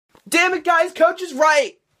Damn it, guys, coach is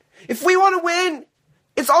right. If we want to win,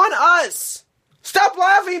 it's on us. Stop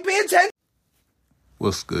laughing, pay attention.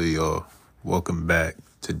 What's good, y'all? Welcome back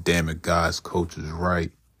to Damn It, Guys, Coach is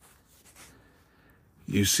Right.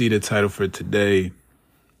 You see the title for today.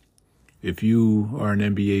 If you are an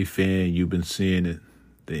NBA fan, you've been seeing it,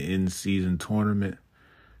 the in-season tournament.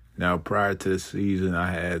 Now, prior to the season, I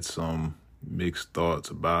had some mixed thoughts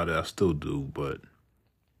about it. I still do, but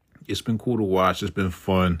it's been cool to watch. It's been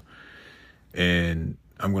fun. And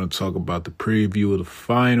I'm going to talk about the preview of the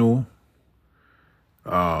final,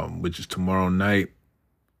 which is tomorrow night.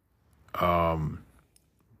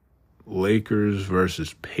 Lakers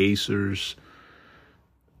versus Pacers.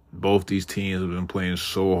 Both these teams have been playing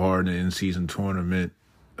so hard in the in-season tournament.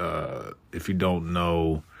 If you don't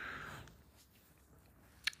know,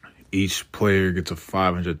 each player gets a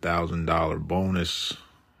 $500,000 bonus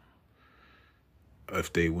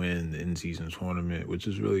if they win the in-season tournament, which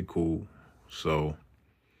is really cool. So,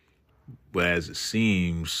 but as it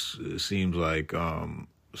seems like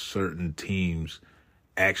certain teams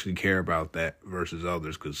actually care about that versus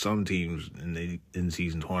others, because some teams in the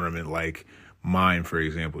in-season tournament, like mine, for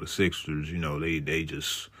example, the Sixers, they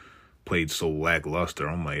just played so lackluster.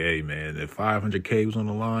 I'm like, hey, man, if $500K was on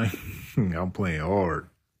the line, I'm playing hard.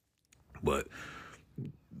 But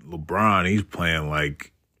LeBron, he's playing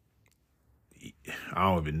like, I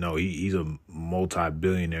don't even know. He's a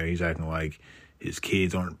multi-billionaire. He's acting like his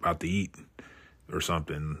kids aren't about to eat or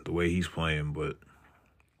something, the way he's playing. But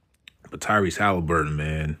Tyrese Halliburton,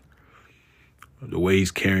 man, the way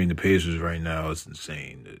he's carrying the Pacers right now is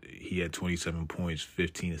insane. He had 27 points,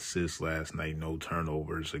 15 assists last night, no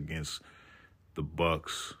turnovers against the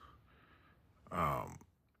Bucks. I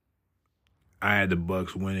had the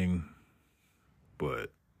Bucks winning,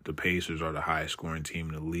 but the Pacers are the highest scoring team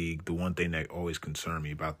in the league. The one thing that always concerned me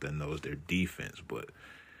about them, though, is their defense. But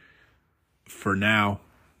for now,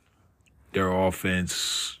 their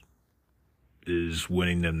offense is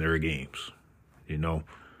winning them their games.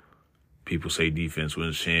 People say defense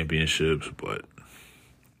wins championships, but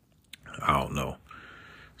I don't know.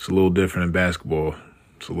 It's a little different in basketball.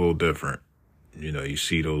 It's a little different. You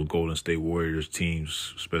see those Golden State Warriors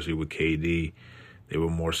teams, especially with KD, they were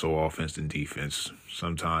more so offense than defense.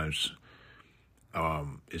 Sometimes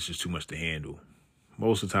it's just too much to handle.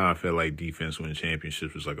 Most of the time, I feel like defense wins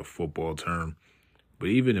championships is like a football term. But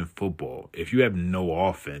even in football, if you have no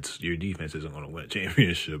offense, your defense isn't going to win a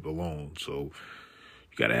championship alone. So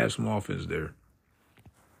you got to have some offense there.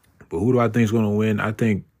 But who do I think is going to win? I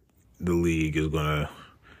think the league is going to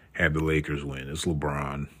have the Lakers win. It's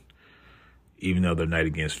LeBron. Even the other night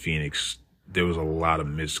against Phoenix, there was a lot of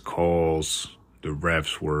missed calls. The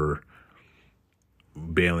refs were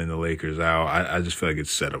bailing the Lakers out. I just feel like it's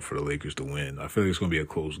set up for the Lakers to win. I feel like it's going to be a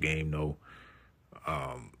close game, though.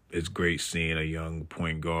 It's great seeing a young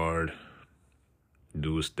point guard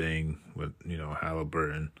do his thing with,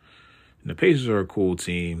 Halliburton. And the Pacers are a cool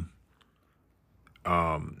team.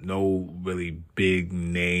 No really big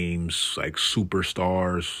names like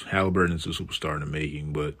superstars. Halliburton's a superstar in the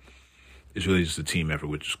making, but it's really just a team effort,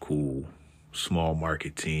 which is cool. Small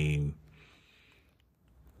market team.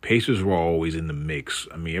 Pacers were always in the mix.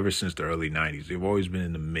 I mean, ever since the early 90s, they've always been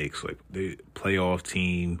in the mix. Like, they playoff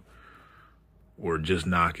team or just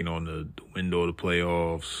knocking on the window of the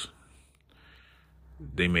playoffs.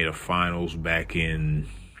 They made a finals back in,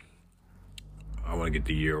 I want to get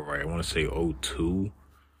the year right, I want to say 2002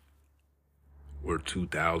 or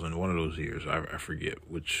 2000, one of those years. I forget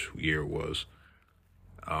which year it was.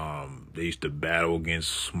 They used to battle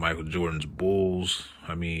against Michael Jordan's Bulls.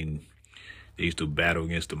 I mean, they used to battle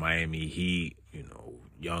against the Miami Heat,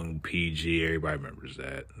 young PG, everybody remembers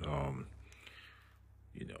that.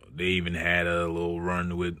 They even had a little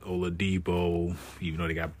run with Oladipo, even though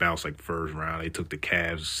they got bounced like first round. They took the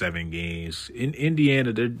Cavs 7 games. In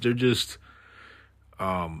Indiana, they're just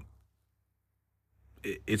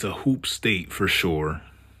it's a hoop state for sure.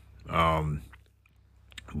 But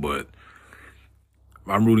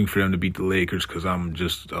I'm rooting for them to beat the Lakers because I'm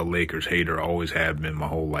just a Lakers hater. I always have been my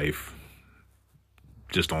whole life.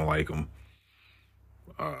 Just don't like them.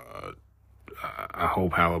 I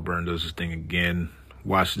hope Halliburton does his thing again.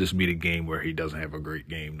 Watch this be the game where he doesn't have a great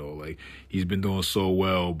game, though. Like, he's been doing so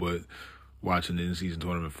well, but watching the in-season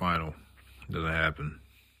tournament final doesn't happen.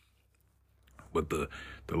 But the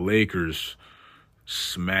Lakers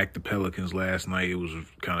smacked the Pelicans last night. It was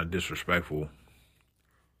kind of disrespectful.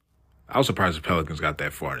 I was surprised the Pelicans got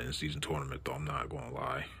that far in the in-season tournament, though. I'm not going to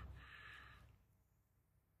lie.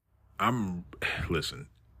 Listen,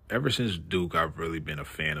 ever since Duke, I've really been a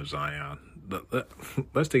fan of Zion.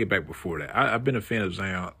 Let's take it back before that. I've been a fan of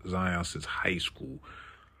Zion since high school.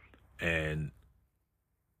 and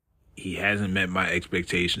he hasn't met my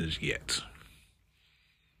expectations yet.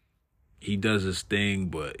 He does his thing,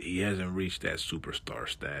 but he hasn't reached that superstar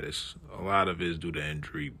status. A lot of it is due to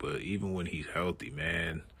injury, but even when he's healthy,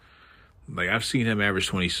 man, like I've seen him average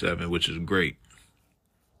 27, which is great.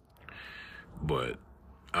 But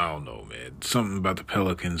I don't know, man. Something about the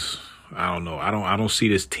Pelicans, I don't know. I don't see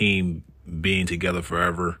this team being together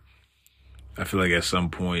forever. I feel like at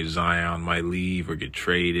some point Zion might leave or get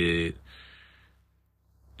traded.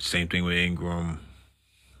 Same thing with Ingram.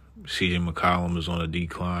 CJ McCollum is on a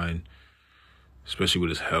decline, especially with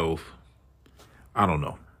his health. I don't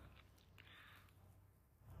know.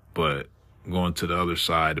 But going to the other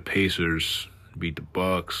side, the Pacers beat the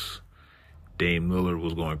Bucks. Dame Lillard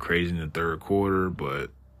was going crazy in the third quarter,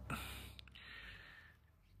 but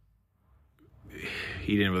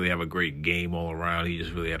he didn't really have a great game all around. He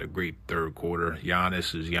just really had a great third quarter.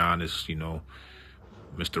 Giannis is Giannis,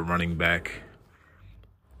 Mr. Running Back.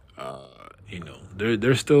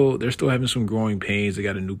 They're still having some growing pains. They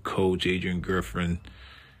got a new coach, Adrian Griffin.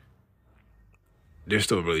 They're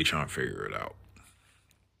still really trying to figure it out.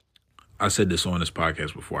 I said this on this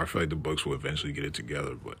podcast before. I feel like the Bucks will eventually get it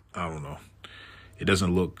together, but I don't know. It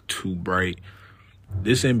doesn't look too bright.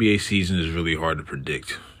 This NBA season is really hard to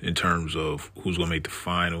predict in terms of who's going to make the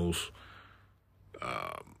finals.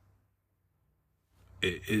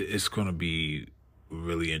 It's going to be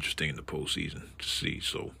really interesting in the postseason to see.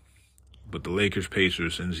 So, but the Lakers,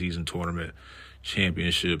 Pacers in-season tournament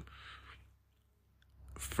championship,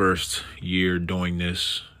 first year doing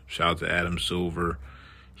this. Shout out to Adam Silver.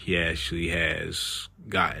 He actually has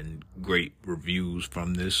gotten great reviews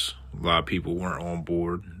from this. A lot of people weren't on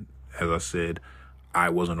board. As I said, I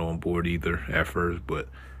wasn't on board either at first, but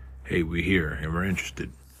hey, we're here and we're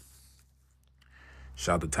interested.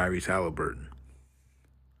 Shout out to Tyrese Halliburton.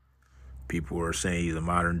 People are saying he's a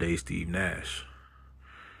modern-day Steve Nash.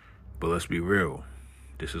 But let's be real.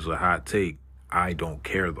 This is a hot take. I don't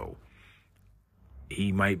care, though.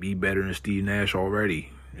 He might be better than Steve Nash already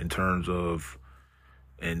in terms of,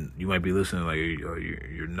 and you might be listening like,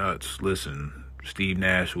 you're nuts. Listen, Steve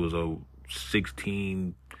Nash was a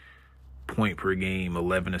 16 point per game,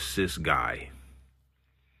 11 assist guy.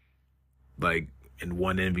 Like, and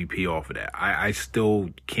won MVP off of that. I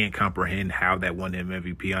still can't comprehend how that won him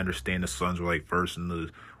MVP. I understand the Suns were like first in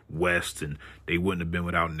the West and they wouldn't have been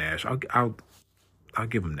without Nash. I'll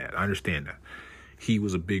give him that. I understand that. He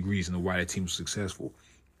was a big reason why that team was successful.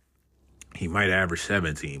 He might average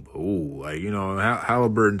 17, but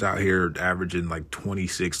Halliburton's out here averaging like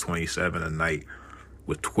 26, 27 a night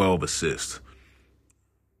with 12 assists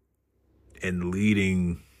and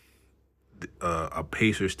leading a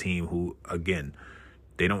Pacers team who, again,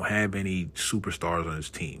 they don't have any superstars on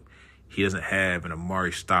his team. He doesn't have an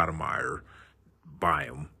Amari Stoudemire by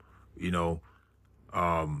him,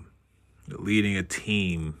 leading a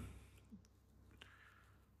team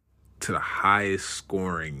to the highest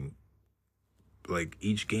scoring, like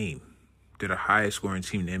each game. They're the highest scoring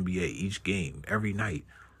team in the NBA each game, every night.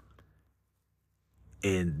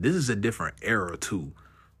 And this is a different era too.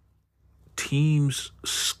 Teams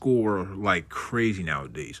score like crazy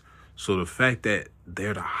nowadays. So the fact that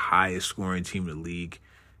they're the highest scoring team in the league,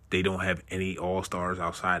 they don't have any all-stars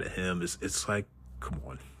outside of him, it's like, come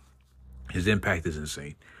on. His impact is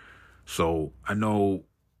insane. So I know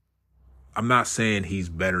I'm not saying he's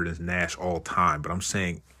better than Nash all time, but I'm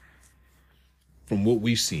saying from what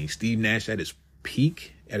we've seen, Steve Nash at his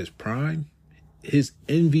peak, at his prime, his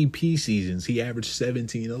MVP seasons, he averaged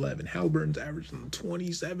 17-11. Halliburton's averaging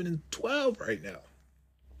 27-12 right now.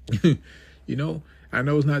 I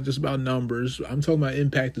know it's not just about numbers. I'm talking about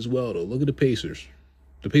impact as well, though. Look at the Pacers.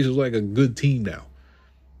 The Pacers are like a good team now.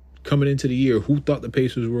 Coming into the year, who thought the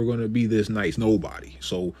Pacers were going to be this nice? Nobody.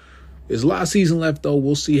 So there's a lot of season left, though.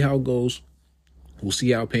 We'll see how it goes. We'll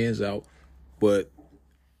see how it pans out. But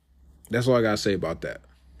that's all I got to say about that.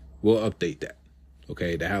 We'll update that.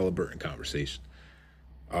 Okay, the Halliburton conversation.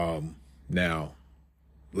 Now,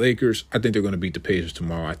 Lakers, I think they're going to beat the Pacers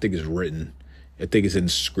tomorrow. I think it's written. I think it's in the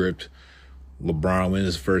script. LeBron wins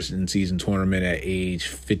his first in-season tournament at age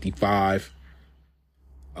 55.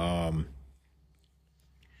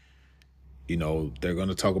 They're going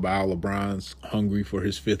to talk about how LeBron's hungry for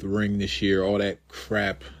his fifth ring this year, all that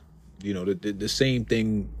crap. The same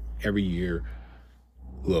thing every year.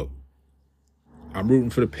 Look, I'm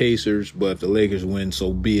rooting for the Pacers, but if the Lakers win,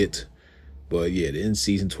 so be it. But yeah, the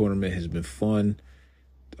in-season tournament has been fun.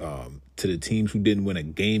 To the teams who didn't win a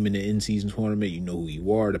game in the in-season tournament, you know who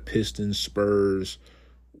you are. The Pistons, Spurs,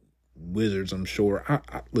 Wizards, I'm sure.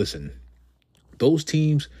 Listen, those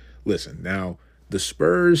teams, now, the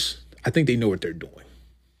Spurs, I think they know what they're doing.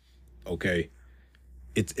 Okay.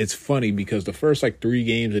 It's funny because the first like 3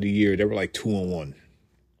 games of the year, they were like 2-1.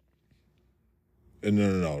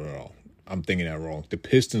 No. I'm thinking that wrong. The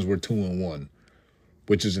Pistons were 2-1,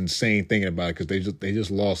 which is insane thinking about it because they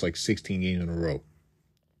just lost like 16 games in a row.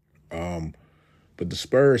 But the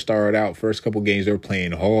Spurs started out first couple games, they were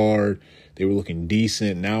playing hard. They were looking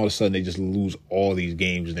decent. Now all of a sudden they just lose all these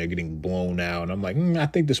games and they're getting blown out. And I'm like, I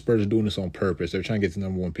think the Spurs are doing this on purpose. They're trying to get the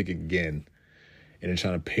number 1 pick again. And they're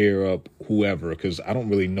trying to pair up whoever, because I don't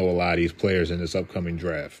really know a lot of these players in this upcoming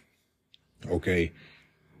draft. Okay.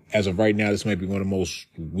 As of right now, this might be one of the most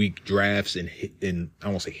weak drafts in I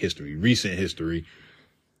won't say history, recent history.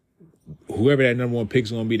 Whoever that number 1 pick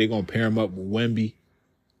is going to be, they're going to pair him up with Wemby,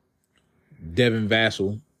 Devin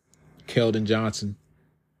Vassell, Keldon Johnson.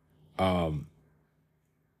 And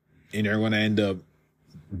they're going to end up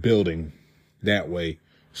building that way.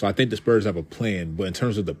 So I think the Spurs have a plan. But in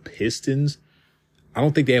terms of the Pistons, I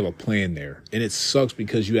don't think they have a plan there. And it sucks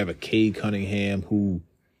because you have a Cade Cunningham who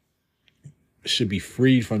should be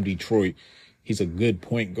freed from Detroit. He's a good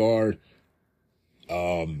point guard.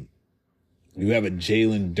 You have a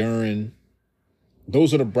Jalen Duren.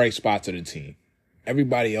 Those are the bright spots of the team.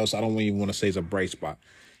 Everybody else, I don't even want to say is a bright spot.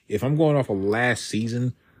 If I'm going off of last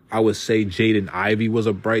season, I would say Jaden Ivey was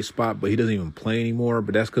a bright spot, but he doesn't even play anymore.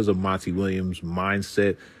 But that's because of Monty Williams'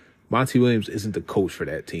 mindset. Monty Williams isn't the coach for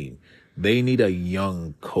that team. They need a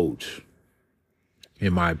young coach,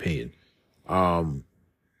 in my opinion.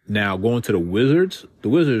 Now going to the Wizards,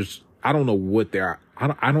 I don't know what they're.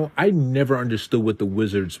 I never understood what the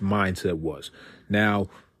Wizards' mindset was. Now,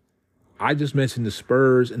 I just mentioned the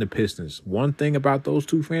Spurs and the Pistons. One thing about those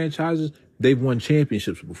 2 franchises, they've won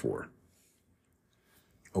championships before.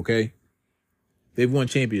 Okay? They've won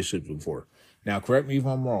championships before. Now, correct me if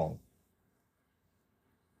I'm wrong.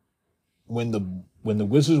 When the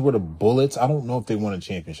Wizards were the Bullets, I don't know if they won a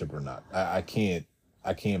championship or not. I can't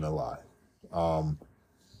even lie.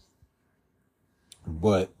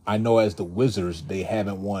 But I know as the Wizards, they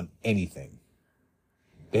haven't won anything.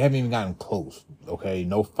 They haven't even gotten close. Okay.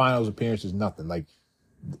 No finals appearances, nothing. Like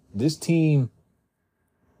this team,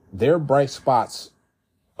 their bright spots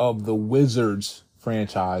of the Wizards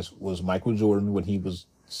franchise was Michael Jordan when he was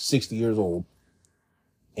 60 years old,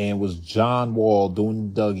 and was John Wall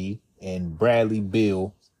doing Dougie, and Bradley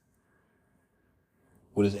Beal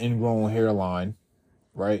with his ingrown hairline,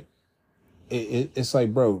 right? It's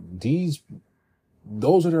like, bro,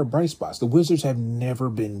 those are their bright spots. The Wizards have never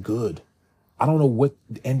been good. I don't know what,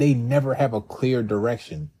 and they never have a clear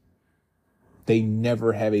direction. They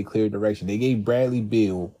never have a clear direction. They gave Bradley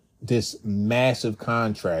Beal this massive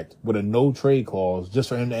contract with a no trade clause just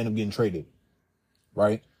for him to end up getting traded,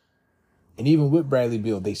 right? And even with Bradley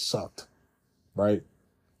Beal, they sucked, right?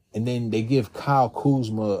 And then they give Kyle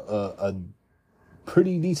Kuzma a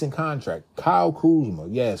pretty decent contract. Kyle Kuzma,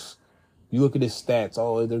 yes. You look at his stats,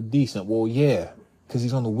 oh, they're decent. Well, yeah, because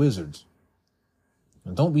he's on the Wizards.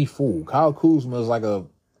 And don't be fooled. Kyle Kuzma is like a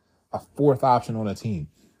 4th option on a team.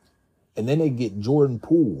 And then they get Jordan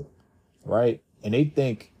Poole, right? And they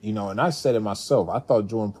think, and I said it myself, I thought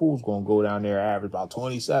Jordan Poole's going to go down there and average about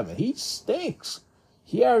 27. He stinks.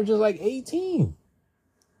 He averages like 18.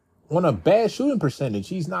 On a bad shooting percentage,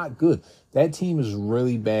 he's not good. That team is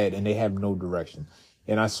really bad, and they have no direction.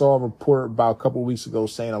 And I saw a report about a couple of weeks ago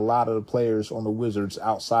saying a lot of the players on the Wizards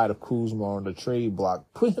outside of Kuzma on the trade block,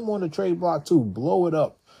 put him on the trade block too, blow it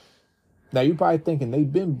up. Now, you're probably thinking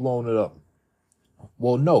they've been blowing it up.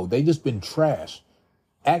 Well, no, they just been trash.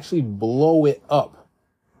 Actually blow it up.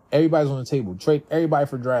 Everybody's on the table. Trade everybody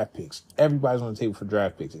for draft picks. Everybody's on the table for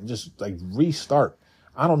draft picks. And just like restart.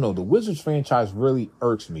 I don't know. The Wizards franchise really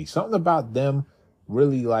irks me. Something about them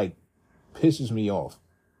really like pisses me off.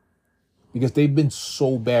 Because they've been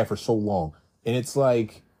so bad for so long. And it's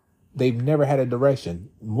like they've never had a direction.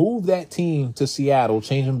 Move that team to Seattle.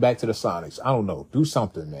 Change them back to the Sonics. I don't know. Do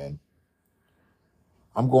something, man.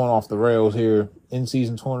 I'm going off the rails here.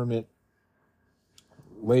 In-season tournament.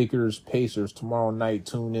 Lakers, Pacers tomorrow night.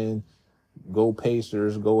 Tune in. Go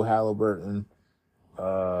Pacers. Go Halliburton.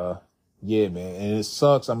 Yeah, man. And it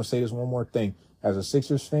sucks. I'm going to say this one more thing. As a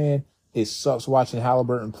Sixers fan, it sucks watching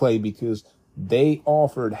Halliburton play because they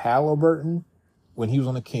offered Halliburton, when he was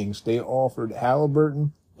on the Kings, they offered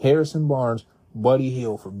Halliburton, Harrison Barnes, Buddy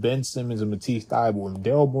Hield for Ben Simmons and Matisse Thybulle. And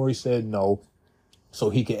Daryl Morey said no,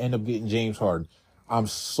 so he could end up getting James Harden. I'm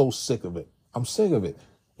so sick of it. I'm sick of it.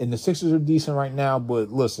 And the Sixers are decent right now,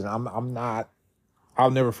 but listen,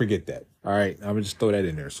 I'll never forget that. All right. I'm going to just throw that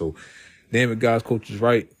in there. So, damn it, guys, coach is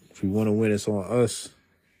right. If we want to win, it's on us.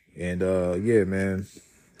 And, yeah, man,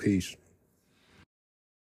 peace.